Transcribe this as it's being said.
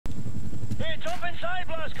Okay, jump inside,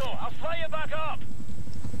 Blasco. I'll fly you back up.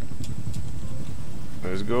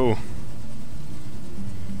 Let's go.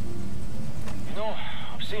 You know,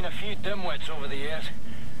 I've seen a few dimwits over the years.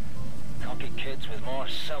 Cocky kids with more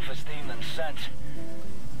self-esteem than sense.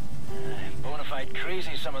 Bonafide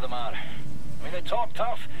crazy, some of them are. I mean, they talk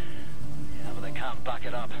tough, yeah, but they can't back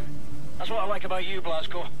it up. That's what I like about you,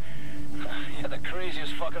 Blasco. You're the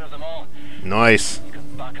craziest fucker of them all. Nice. You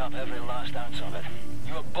can back up every last ounce of it.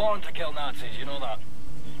 You were born to kill Nazis, you know that.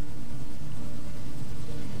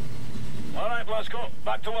 All right, Blasco,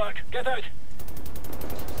 back to work. Get out.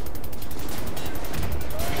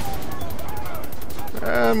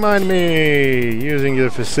 Mind me using your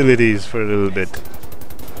facilities for a little bit.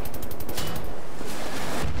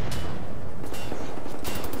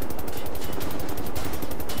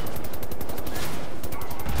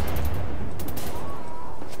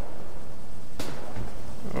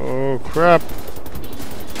 Oh crap!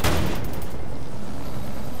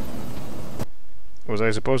 Was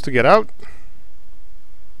I supposed to get out?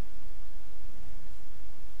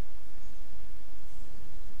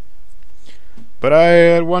 But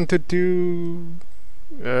I wanted to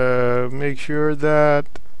make sure that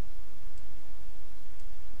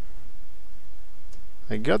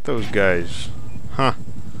I got those guys. Huh.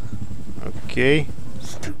 Okay.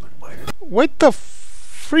 What the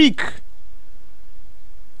freak?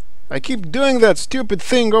 I keep doing that stupid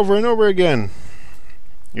thing over and over again.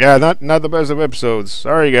 Yeah, not the best of episodes.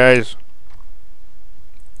 Sorry, guys.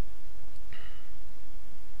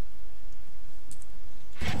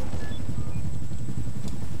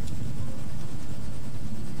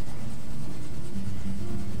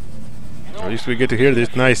 At least we get to hear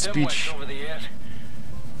this nice speech.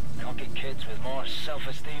 Cocky kids with more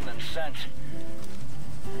self-esteem than sense.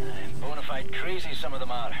 Bonafide crazy, some of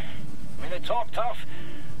them are. I mean, they talk tough,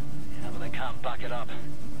 yeah, but they can't back it up.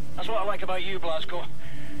 That's what I like about you, Blasco.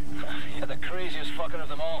 You're the craziest fucker of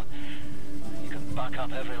them all. You can back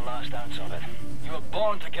up every last ounce of it. You were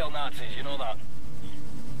born to kill Nazis, you know that.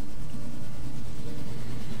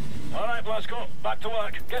 All right, Blasco, back to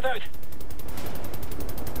work. Get out.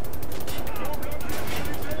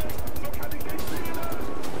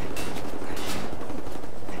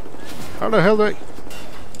 How the hell do I...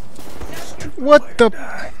 What the...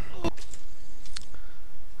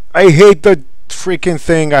 I hate the freaking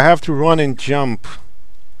thing. I have to run and jump.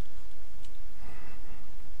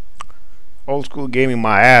 Old school gaming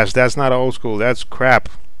my ass. That's not old school. That's crap.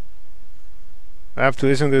 I have to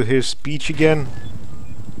listen to his speech again.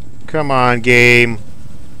 Come on, game.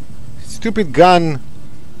 Stupid gun.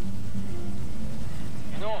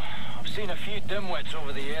 You know, I've seen a few dimwits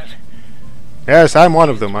over the years. Yes, I'm one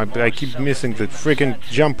of them. I keep missing the freaking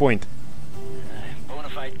jump point.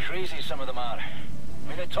 Bonafide crazy, some of them are. I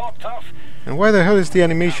mean, they talk tough. And why the hell is the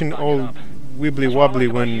animation all wibbly wobbly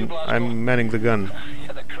when I'm manning the gun?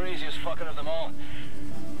 You're the craziest fucker of them all.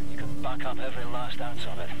 You can back up every last ounce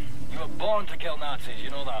of it. You were born to kill Nazis,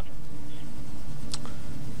 you know that.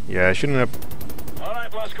 Yeah, I shouldn't have... All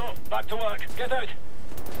right, Blasco, back to work. Get out.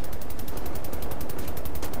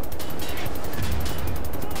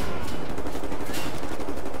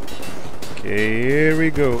 Okay, here we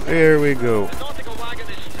go, here we go. The nautical wagon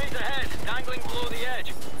is straight ahead, dangling below the edge.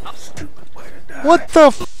 What the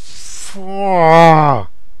f... Ah.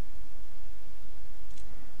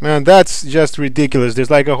 Man, that's just ridiculous. There's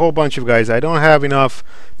like a whole bunch of guys. I don't have enough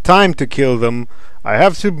time to kill them. I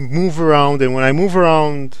have to move around, and when I move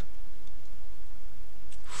around...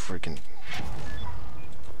 Freaking...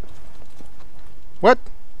 What?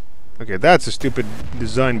 Okay, that's a stupid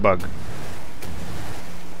design bug.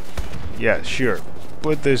 Yeah, sure.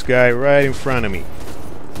 Put this guy right in front of me.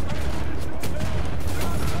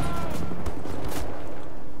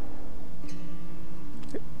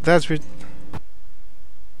 That's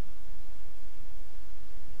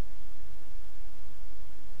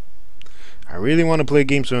I really want to play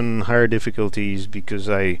games on higher difficulties because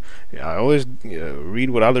I always read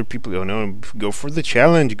what other people go for the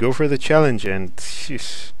challenge, and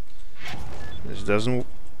this doesn't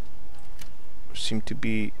seem to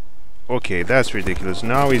be okay. That's ridiculous.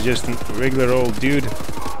 Now he's just a regular old dude.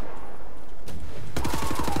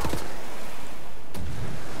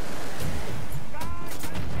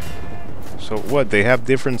 So what? They have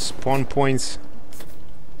different spawn points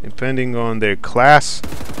depending on their class.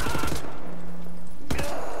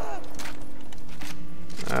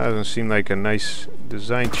 That doesn't seem like a nice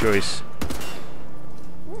design choice.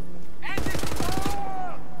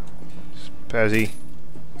 Spazzy.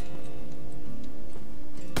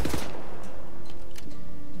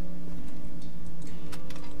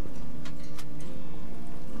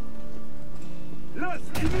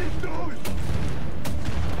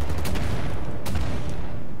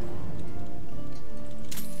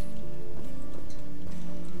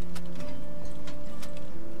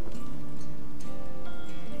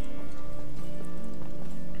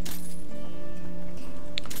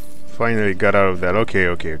 finally got out of that. Okay.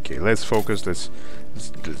 Let's focus.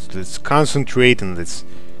 Let's concentrate and let's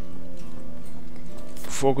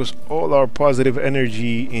focus all our positive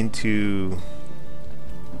energy into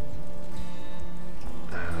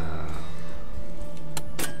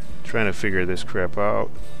trying to figure this crap out.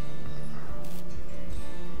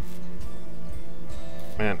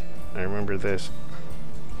 Man, I remember this.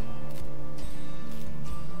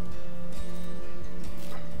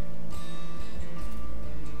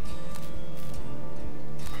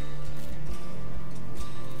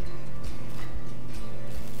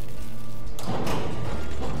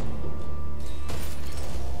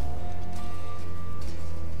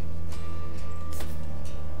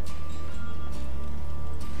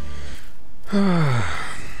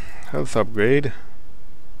 Health upgrade.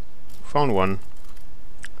 Found one.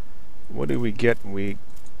 What did we get? Oh,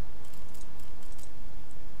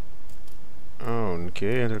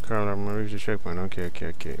 okay. Enter car alarm. Reach the checkpoint. Okay.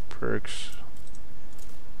 Perks.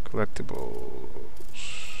 Collectibles.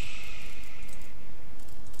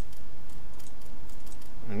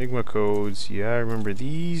 Enigma codes. Yeah, I remember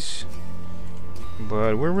these.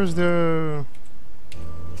 But where was the...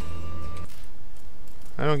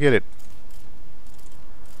 I don't get it.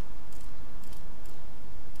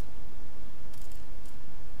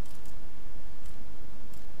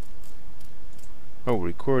 Oh,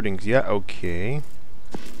 recordings. Yeah, okay.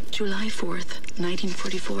 July 4th,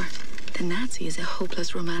 1944. The Nazi is a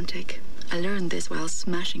hopeless romantic. I learned this while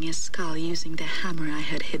smashing his skull using the hammer I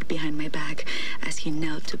had hid behind my back as he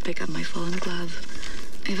knelt to pick up my fallen glove.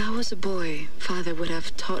 If I was a boy, Father would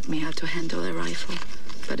have taught me how to handle a rifle.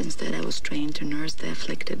 But instead I was trained to nurse the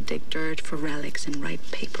afflicted, dig dirt for relics and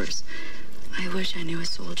write papers. I wish I knew a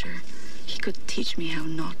soldier. He could teach me how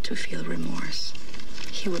not to feel remorse.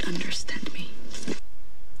 He would understand me.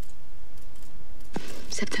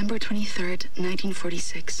 September 23rd,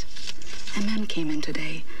 1946. A man came in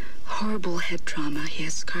today. Horrible head trauma. He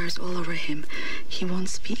has scars all over him. He won't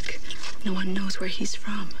speak. No one knows where he's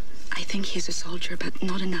from. I think he's a soldier, but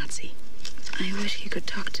not a Nazi. I wish he could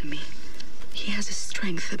talk to me. He has a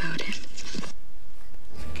strength about him.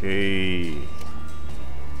 Okay.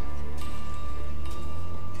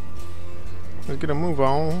 Let's get a move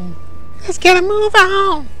on. Let's get a move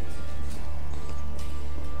on.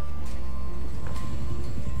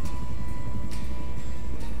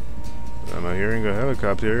 I'm hearing a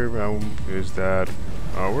helicopter. Is that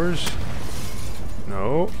ours?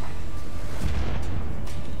 No.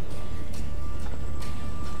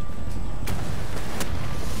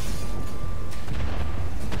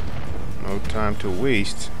 No time to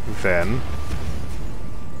waste then.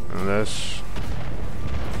 Unless...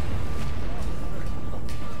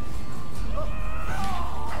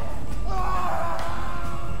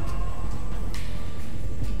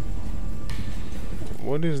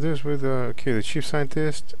 What is this with, okay, the chief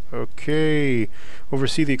scientist, okay,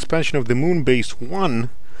 oversee the expansion of the moon base 1.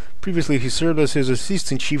 Previously he served as his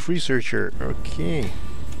assistant chief researcher, okay.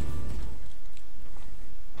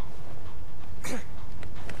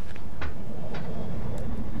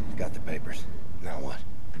 Got the papers. Now what?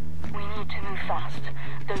 We need to move fast.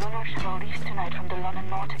 The lunar shuttle leaves tonight from the London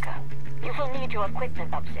Nautica. You will need your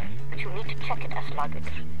equipment up there, but you need to check it as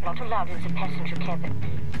luggage. Not allowed in the passenger cabin.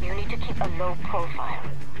 You need to keep a low profile.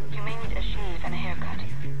 You may need a shave and a haircut.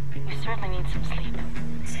 You certainly need some sleep.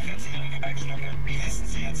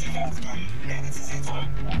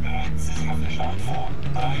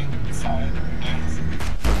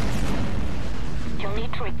 You'll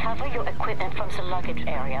need to recover your equipment from the luggage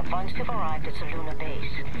area once you've arrived at the lunar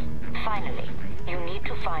base. Finally, you need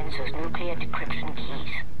to find those nuclear decryption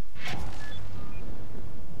keys.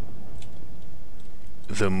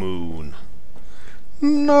 The moon.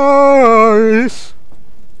 Nice!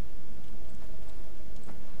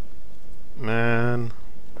 Man.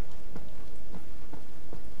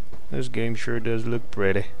 This game sure does look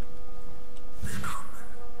pretty.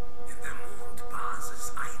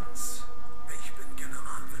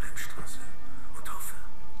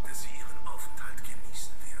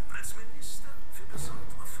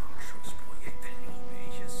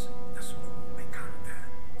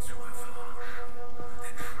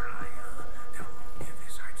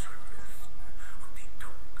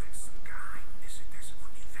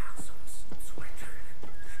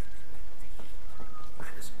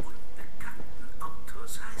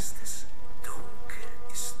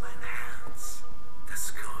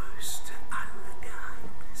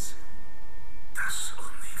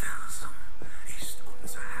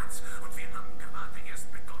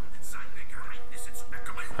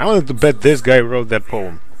 I wanted to bet this guy wrote that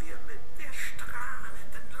poem.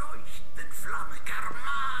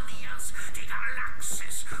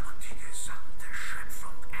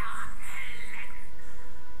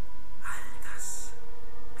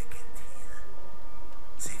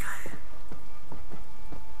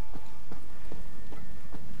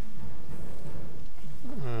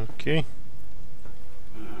 Okay.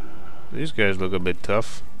 These guys look a bit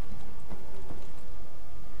tough.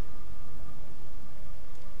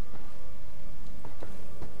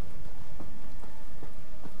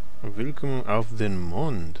 Willkommen auf den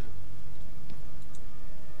Mond.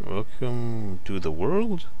 Welcome to the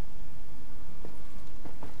world?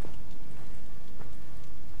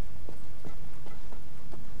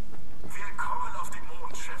 Willkommen auf dem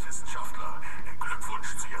Mond, Chefwissenschaftler.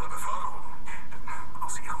 Glückwunsch zu Ihrer Beförderung.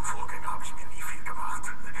 Aus Ihrem Vorgänger habe ich mir nie viel gemacht.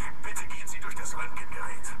 Bitte gehen Sie durch das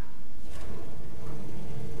Röntgengerät.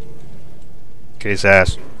 Kiss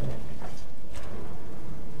ass.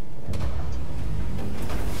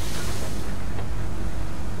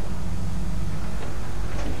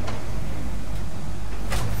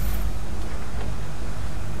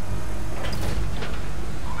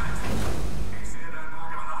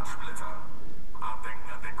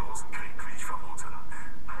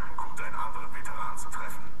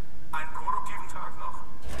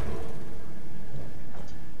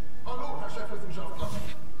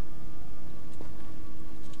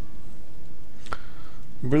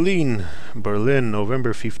 Berlin,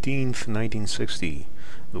 November 15th, 1960.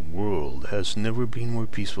 The world has never been more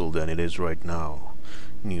peaceful than it is right now,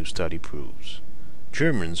 new study proves.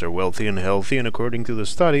 Germans are wealthy and healthy, and according to the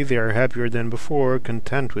study, they are happier than before,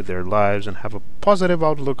 content with their lives, and have a positive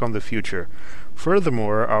outlook on the future.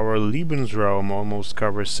 Furthermore, our Lebensraum almost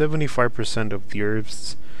covers 75% of the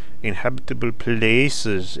Earth's inhabitable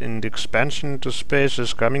places, and expansion to space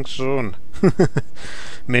is coming soon.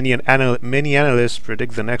 Many analysts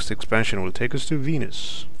predict the next expansion will take us to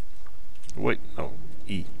Venus. Wait, no,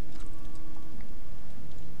 E.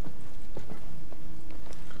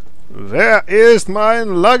 Where is my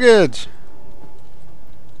luggage?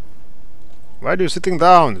 Why are you sitting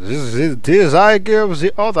down? This I give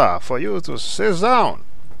the order for you to sit down.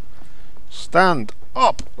 Stand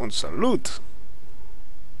up and salute.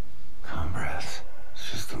 Comrades,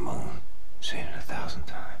 it's just the moon. Seen it 1,000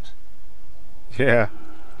 times. Yeah.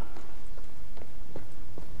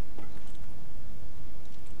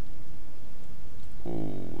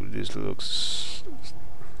 Ooh, this looks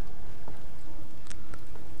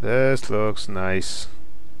nice.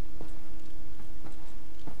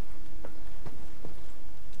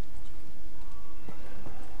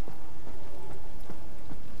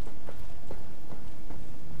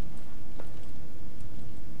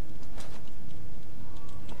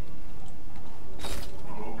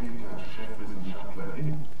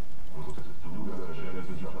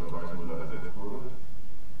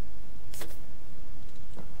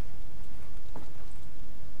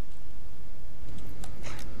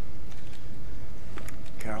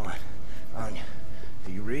 Caroline, Anya,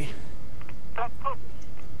 do you read? Come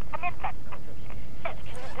in, Blatkovich. Yes,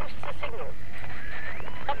 can you boost the signal?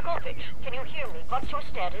 Blatkovich, can you hear me? What's your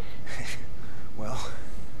status? Well,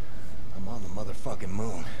 I'm on the motherfucking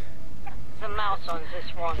moon. The mouse on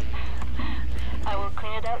this one. I will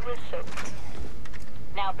clean it out with soap.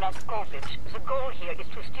 Now, Blatkovich, the goal here is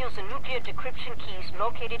to steal the nuclear decryption keys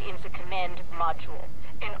located in the command module.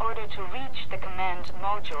 In order to reach the command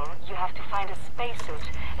module, you have to find a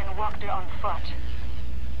spacesuit and walk there on foot.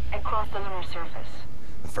 Across the lunar surface.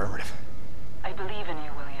 Affirmative. I believe in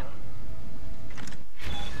you, William.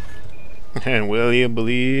 And William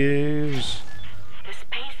believes. The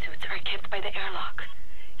spacesuits are kept by the airlock.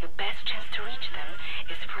 Your best chance to reach them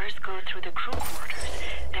is first go through the crew quarters,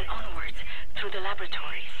 then onwards through the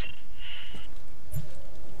laboratories.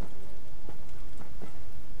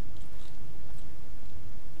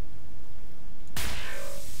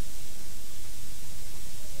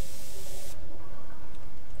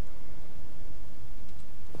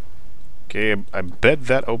 Okay, I bet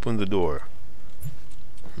that opened the door.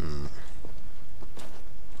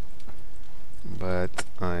 But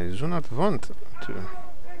I do not want to.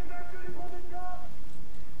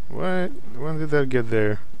 What? When did that get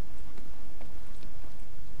there?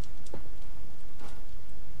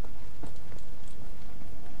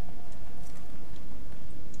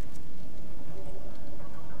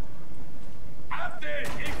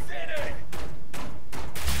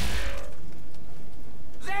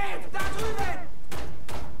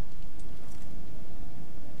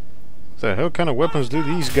 What the hell kind of weapons do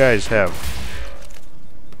these guys have?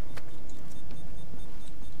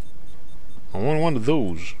 I want one of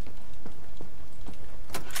those.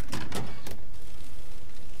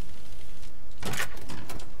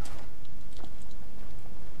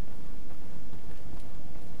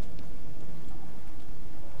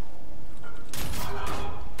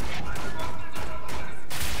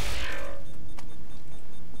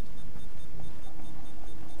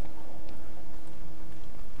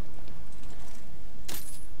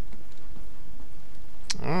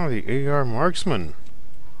 Oh, the AR marksman.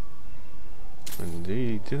 And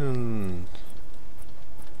they didn't...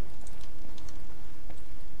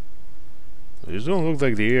 These don't look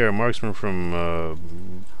like the AR marksman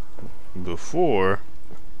from before.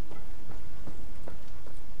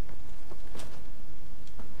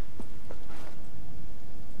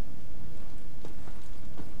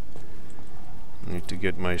 Need to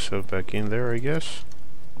get myself back in there, I guess.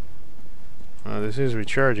 This is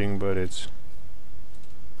recharging, but it's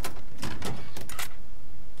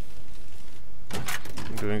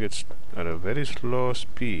doing it at a very slow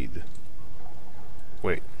speed.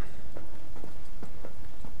 Wait.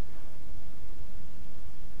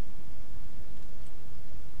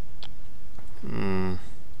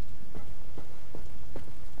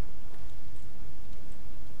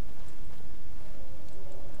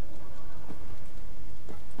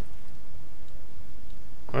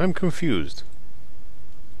 I'm confused.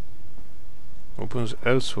 Opens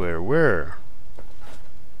elsewhere. Where?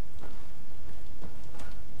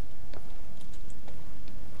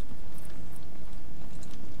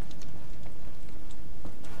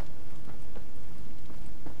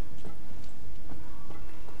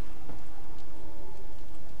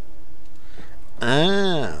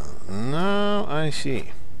 Ah, now I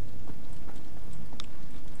see.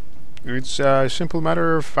 It's a simple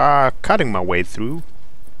matter of cutting my way through.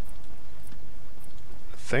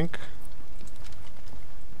 I think.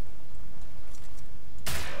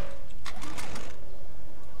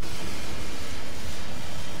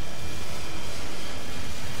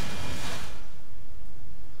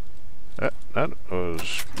 That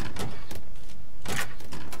was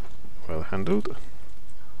well handled.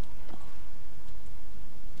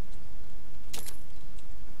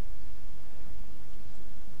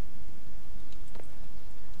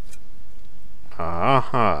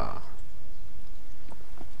 Aha.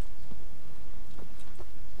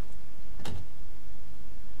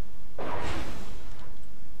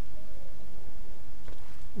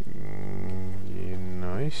 Yeah,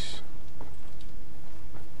 nice.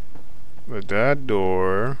 But that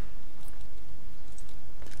door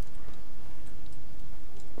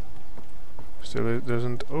still it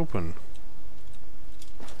doesn't open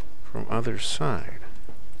from other side.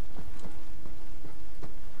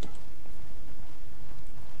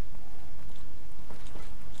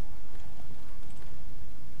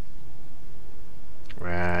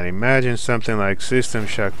 Right, imagine something like System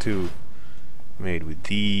Shock 2 made with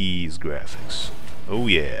these graphics. Oh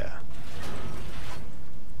yeah.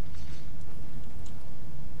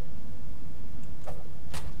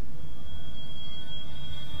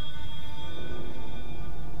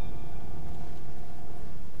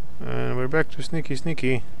 And we're back to sneaky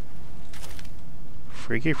sneaky.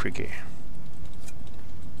 Freaky freaky.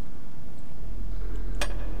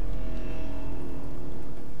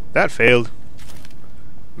 That failed.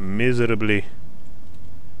 Miserably.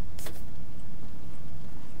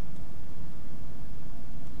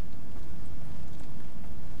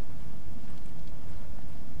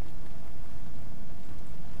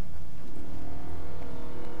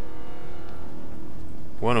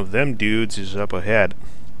 One of them dudes is up ahead.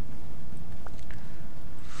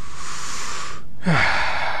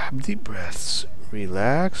 Deep breaths.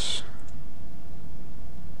 Relax.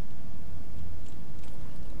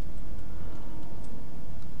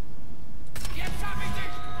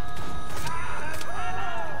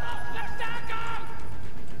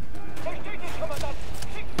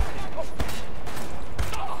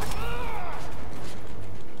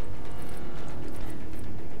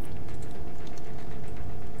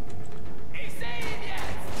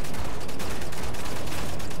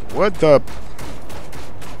 What the?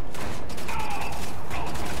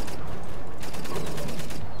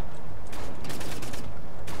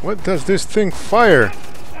 What does this thing fire?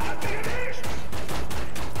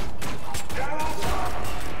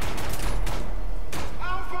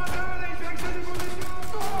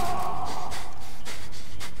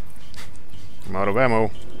 I'm out of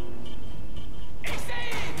ammo.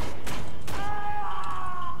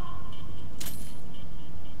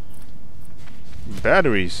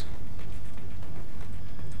 Batteries.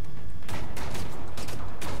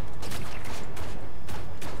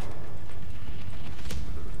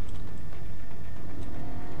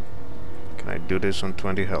 Can I do this on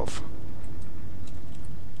 20 health?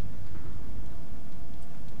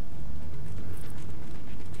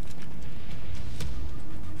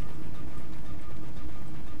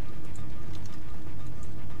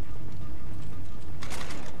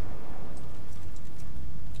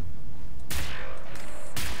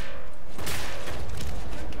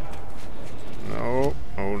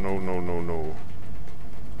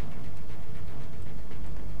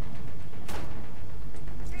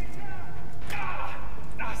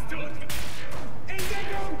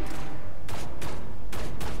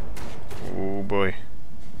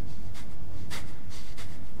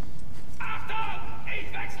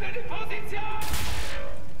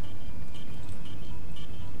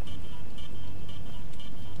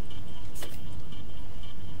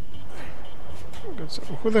 So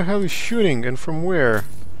who the hell is shooting and from where?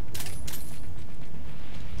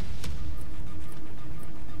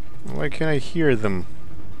 Why can't I hear them?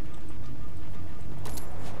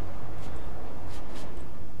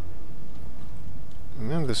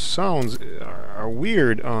 Man, the sounds are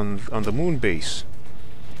weird on the moon base.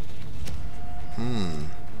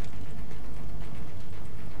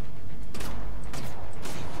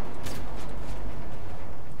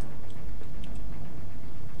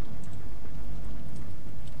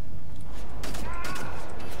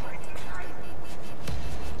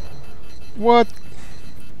 What?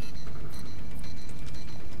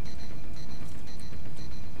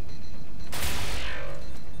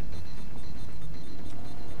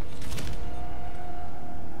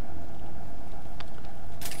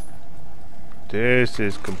 This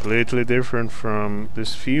is completely different from...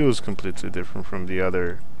 This feels completely different from the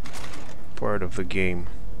other part of the game.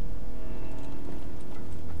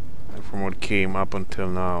 And from what came up until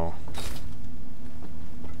now.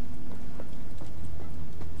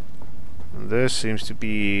 And this seems to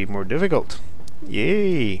be more difficult.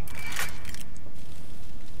 Yay!